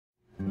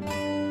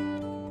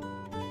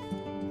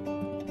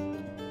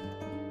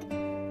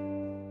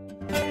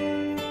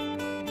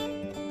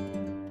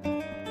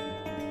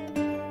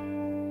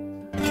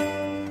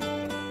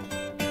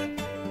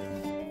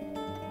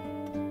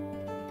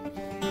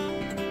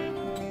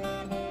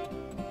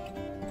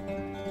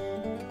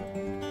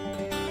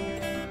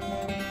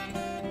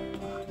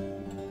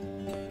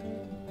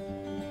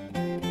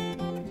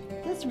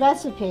this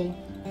recipe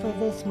for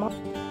this month.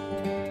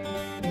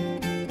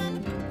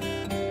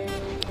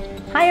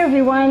 Hi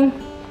everyone,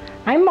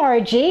 I'm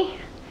Margie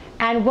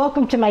and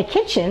welcome to my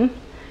kitchen.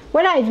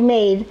 What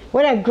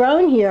I've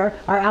grown here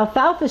are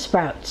alfalfa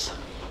sprouts.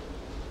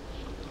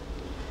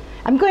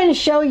 I'm going to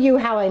show you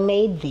how I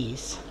made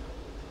these.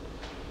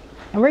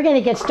 And we're going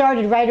to get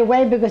started right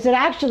away because it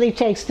actually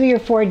takes 3 or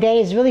 4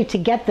 days really to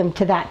get them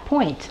to that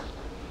point.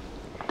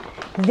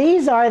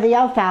 These are the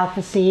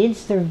alfalfa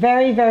seeds. They're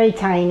very, very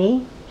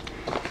tiny.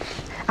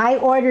 I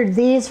ordered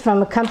these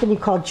from a company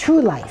called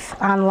True Life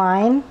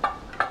online.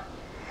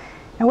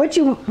 And what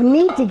you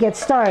need to get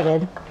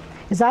started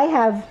is I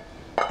have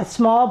a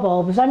small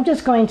bowl, because I'm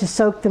just going to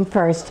soak them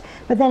first.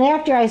 But then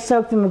after I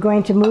soak them, I'm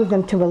going to move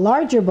them to a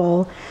larger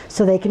bowl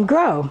so they can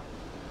grow.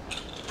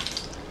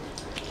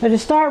 So to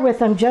start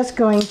with, I'm just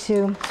going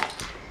to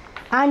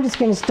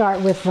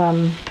start with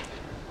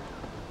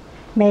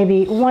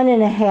maybe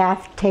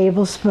 1½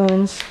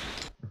 tablespoons.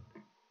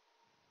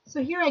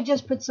 So here I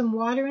just put some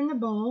water in the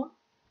bowl.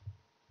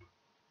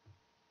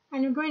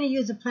 And I'm going to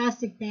use a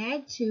plastic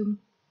bag to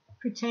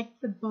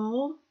protect the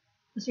bowl.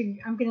 So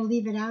I'm going to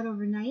leave it out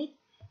overnight.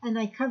 And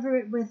I cover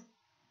it with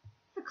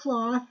a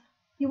cloth.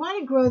 You want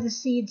to grow the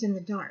seeds in the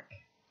dark.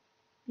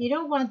 You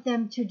don't want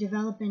them to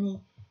develop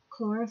any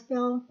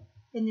chlorophyll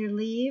in their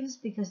leaves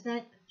because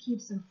that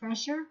keeps them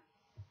fresher.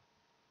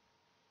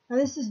 Now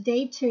this is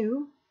day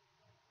 2.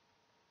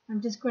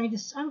 I'm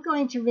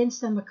going to rinse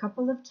them a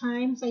couple of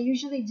times. I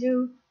usually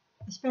do,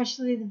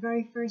 especially the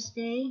very first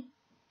day.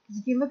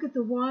 Because if you look at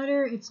the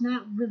water, it's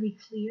not really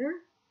clear.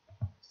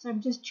 So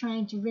I'm just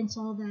trying to rinse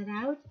all that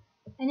out.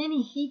 And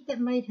any heat that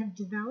might have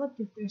developed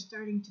if they're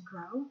starting to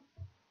grow.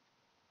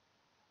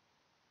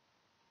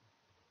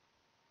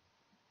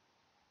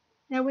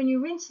 Now when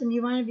you rinse them,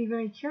 you want to be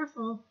very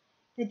careful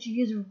that you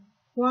use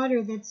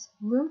water that's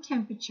room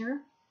temperature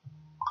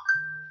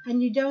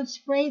and you don't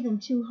spray them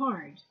too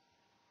hard.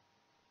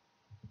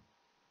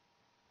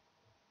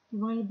 You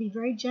want to be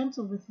very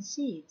gentle with the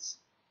seeds.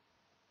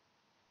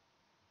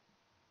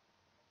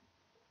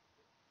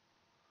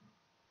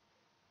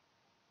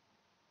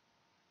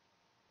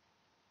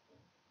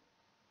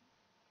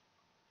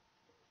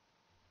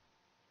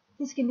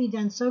 This can be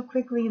done so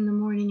quickly in the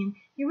morning, and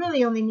you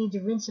really only need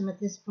to rinse them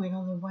at this point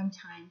only one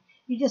time.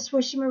 You just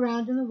swish them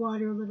around in the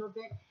water a little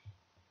bit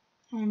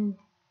and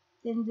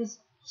then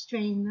just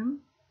strain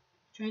them.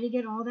 Try to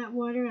get all that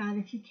water out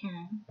if you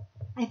can.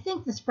 I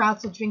think the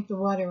sprouts will drink the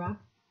water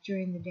up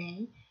during the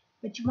day,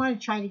 but you want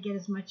to try to get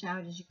as much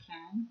out as you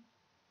can.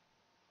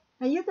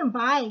 Now you can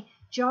buy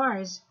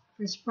jars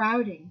for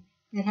sprouting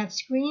that have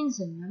screens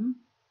in them.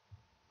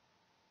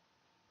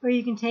 Or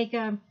you can take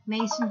a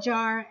mason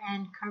jar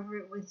and cover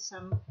it with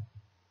some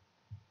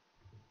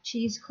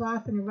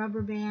cheesecloth and a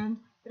rubber band.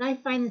 But I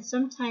find that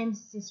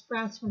sometimes the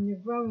sprouts, when they're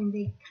growing,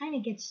 they kind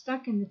of get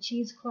stuck in the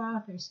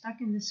cheesecloth or stuck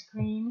in the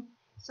screen.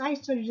 So I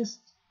sort of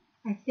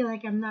I feel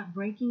like I'm not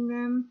breaking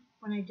them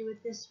when I do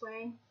it this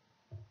way.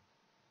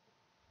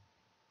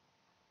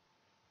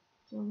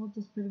 So we'll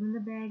just put them in the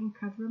bag and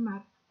cover them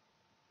up.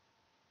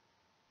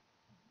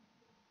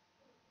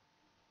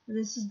 So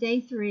this is day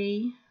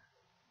 3.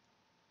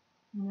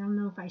 And I don't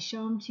know if I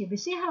show them to you, but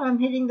see how I'm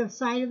hitting the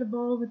side of the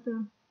bowl with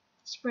the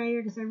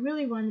sprayer? Because I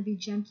really want to be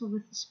gentle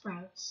with the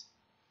sprouts.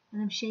 And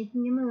I'm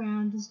shaking them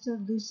around just to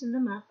loosen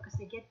them up because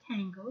they get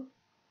tangled.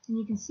 And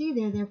you can see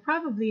they're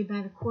probably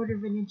about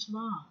 1/4 inch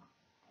long.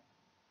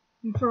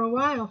 And for a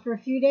while, for a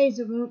few days,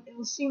 it will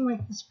seem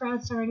like the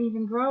sprouts aren't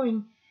even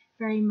growing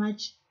very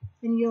much.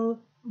 And you'll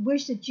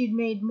wish that you'd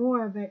made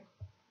more, but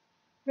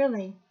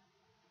really,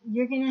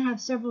 you're going to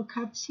have several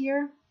cups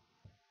here.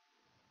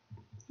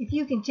 If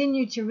you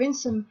continue to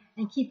rinse them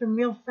and keep them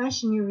real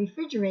fresh in your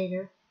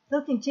refrigerator,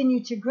 they'll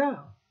continue to grow.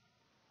 I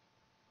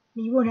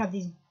mean, you won't have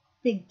these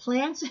big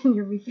plants in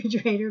your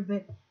refrigerator,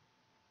 but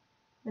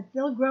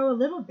they'll grow a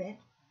little bit.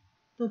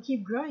 They'll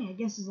keep growing, I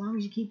guess, as long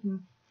as you keep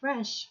them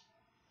fresh.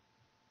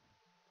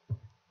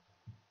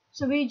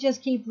 So we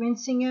just keep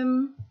rinsing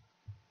them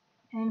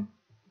and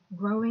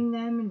growing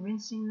them and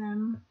rinsing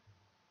them.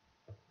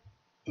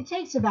 It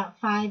takes about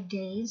 5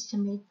 days to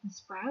make the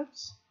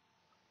sprouts.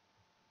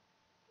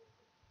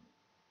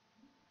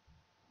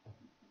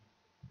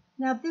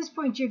 Now at this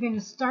point you're going to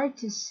start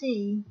to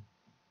see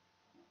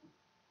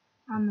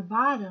on the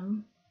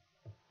bottom,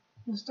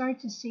 you'll start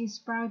to see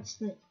sprouts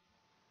that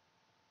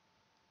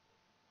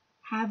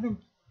haven't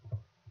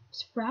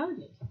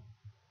sprouted.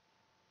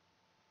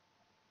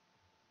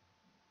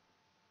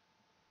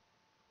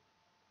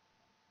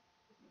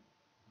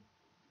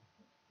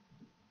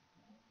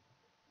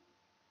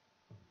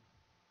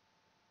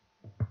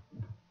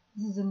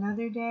 This is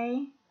another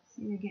day.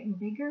 See, they're getting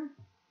bigger.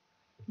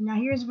 Now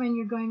here's when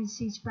you're going to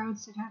see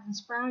sprouts that haven't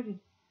sprouted,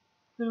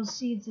 little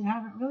seeds that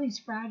haven't really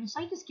sprouted. So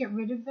I just get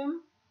rid of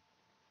them.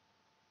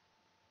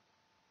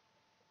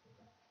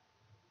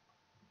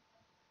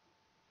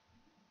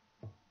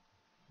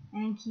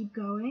 And keep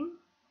going.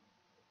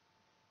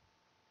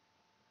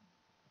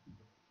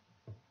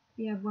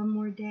 We have one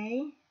more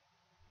day.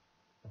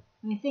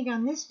 And I think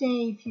on this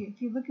day,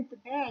 if you look at the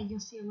bag, you'll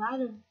see a lot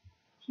of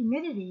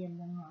humidity in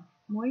them, or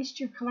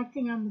moisture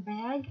collecting on the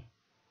bag.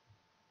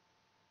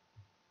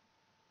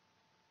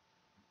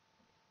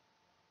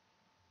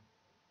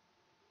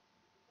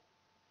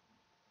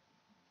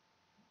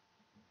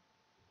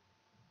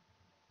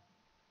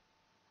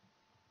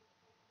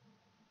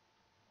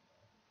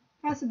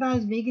 That's about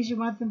as big as you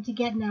want them to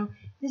get. Now,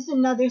 this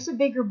is a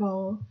bigger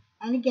bowl,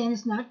 and again,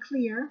 it's not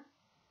clear,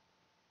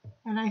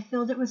 and I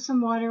filled it with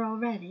some water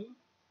already,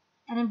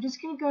 and I'm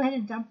just going to go ahead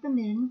and dump them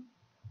in.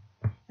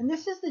 And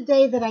this is the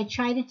day that I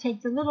try to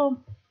take the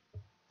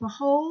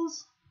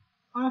holes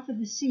off of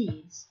the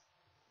seeds,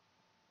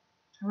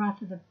 or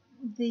off of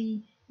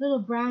the little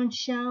brown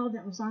shell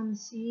that was on the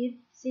seed.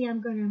 See,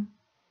 I'm going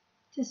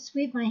to just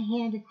sweep my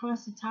hand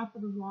across the top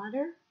of the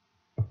water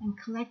and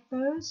collect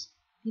those.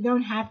 You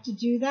don't have to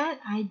do that.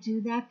 I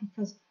do that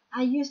because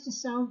I used to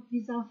sell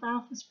these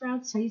alfalfa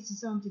sprouts. I used to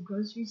sell them to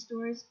grocery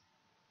stores.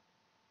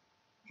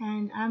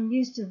 And I'm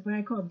used to what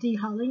I call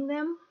dehulling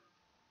them.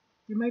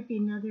 There might be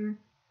another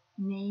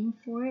name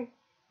for it.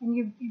 And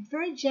you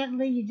very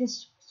gently, you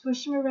just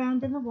swish them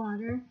around in the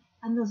water,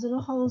 and those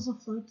little holes will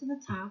float to the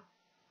top.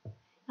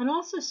 And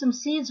also some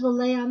seeds will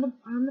lay on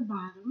the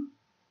bottom.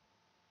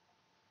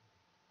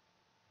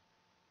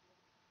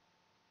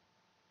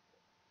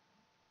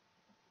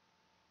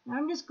 Now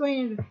I'm just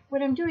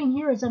what I'm doing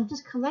here is I'm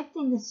just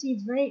collecting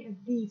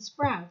the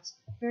sprouts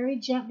very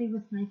gently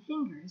with my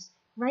fingers,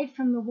 right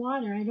from the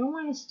water. I don't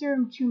want to stir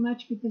them too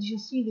much because you'll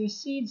see there's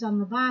seeds on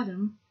the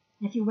bottom.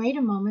 If you wait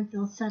a moment,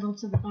 they'll settle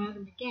to the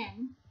bottom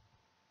again.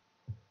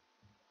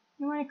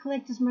 You want to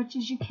collect as much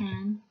as you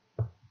can.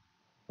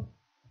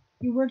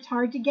 You worked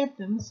hard to get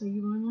them, so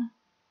you want to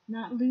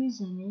not lose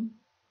any.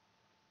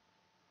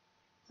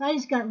 So I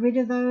just got rid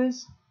of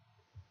those.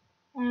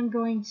 And I'm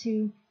going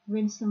to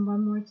rinse them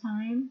one more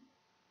time.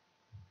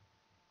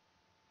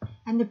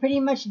 And they're pretty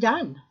much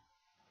done.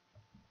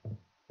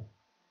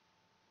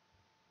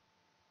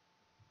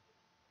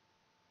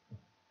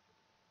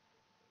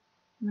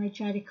 And I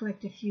try to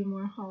collect a few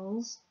more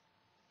holes.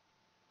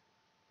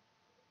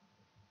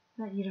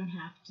 But you don't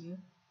have to.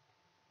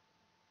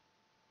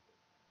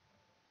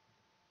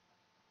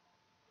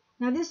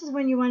 Now this is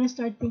when you want to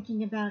start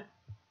thinking about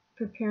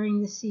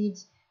preparing the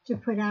seeds to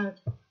put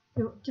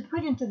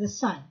into the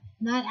sun.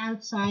 Not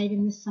outside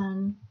in the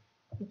sun,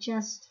 but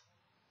just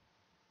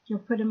you'll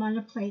put them on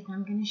a plate, and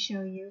I'm going to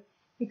show you.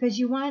 Because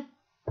you want,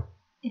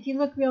 if you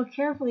look real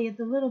carefully at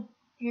the little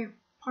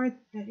part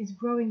that is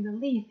growing the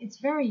leaf, it's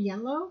very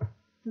yellow.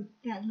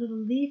 That little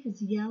leaf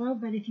is yellow,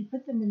 but if you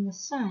put them in the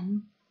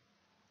sun,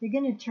 they're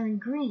going to turn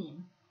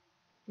green.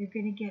 They're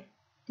going to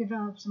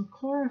develop some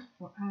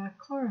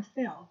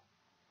chlorophyll.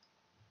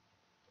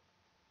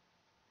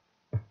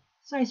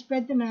 So I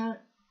spread them out,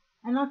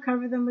 and I'll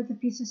cover them with a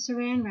piece of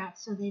saran wrap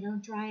so they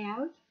don't dry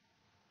out.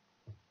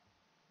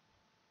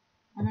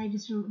 And I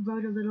just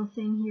wrote a little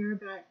thing here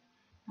about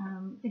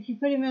if you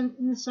put them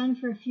in the sun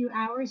for a few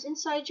hours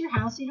inside your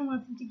house, you don't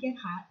want them to get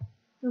hot,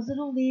 those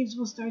little leaves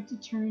will start to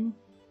turn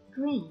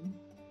green.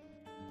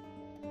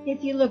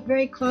 If you look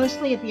very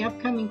closely at the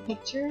upcoming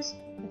pictures,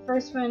 the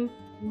first one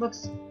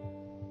looks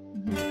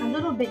a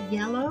little bit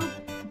yellow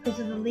because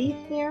of the leaf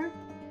there,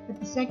 but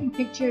the second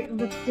picture it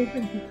looks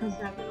different because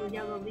that little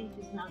yellow leaf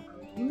is now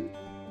green.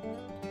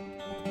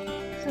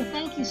 So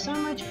thank you so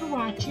much for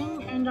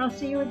watching, and I'll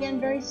see you again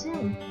very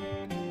soon.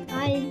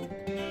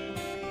 Bye.